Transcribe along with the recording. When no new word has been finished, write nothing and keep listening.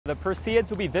The Perseids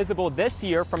will be visible this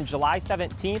year from July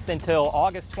 17th until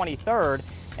August 23rd.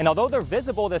 And although they're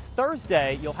visible this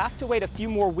Thursday, you'll have to wait a few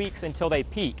more weeks until they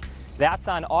peak. That's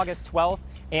on August 12th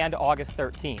and August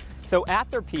 13th. So at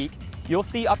their peak, you'll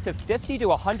see up to 50 to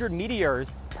 100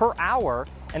 meteors per hour.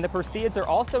 And the Perseids are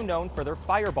also known for their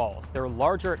fireballs. They're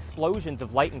larger explosions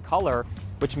of light and color,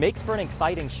 which makes for an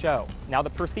exciting show. Now, the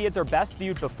Perseids are best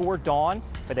viewed before dawn,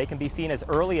 but they can be seen as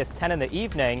early as 10 in the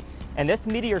evening. And this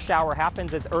meteor shower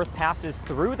happens as Earth passes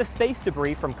through the space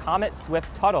debris from Comet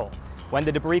Swift-Tuttle. When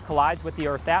the debris collides with the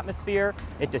Earth's atmosphere,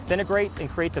 it disintegrates and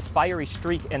creates a fiery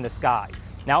streak in the sky.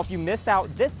 Now, if you miss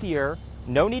out this year,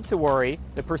 no need to worry.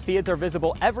 The Perseids are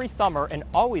visible every summer and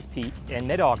always peak in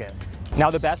mid-August. Now,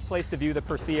 the best place to view the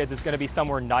Perseids is going to be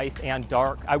somewhere nice and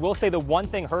dark. I will say the one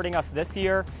thing hurting us this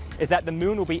year is that the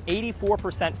moon will be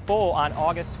 84% full on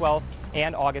August 12th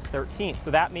and August 13th. So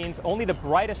that means only the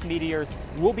brightest meteors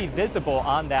will be visible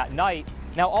on that night.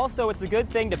 Now, also, it's a good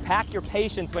thing to pack your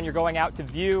patience when you're going out to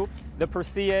view the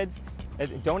Perseids.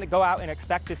 Don't go out and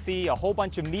expect to see a whole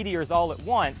bunch of meteors all at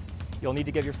once. You'll need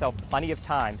to give yourself plenty of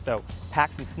time, so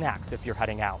pack some snacks if you're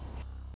heading out.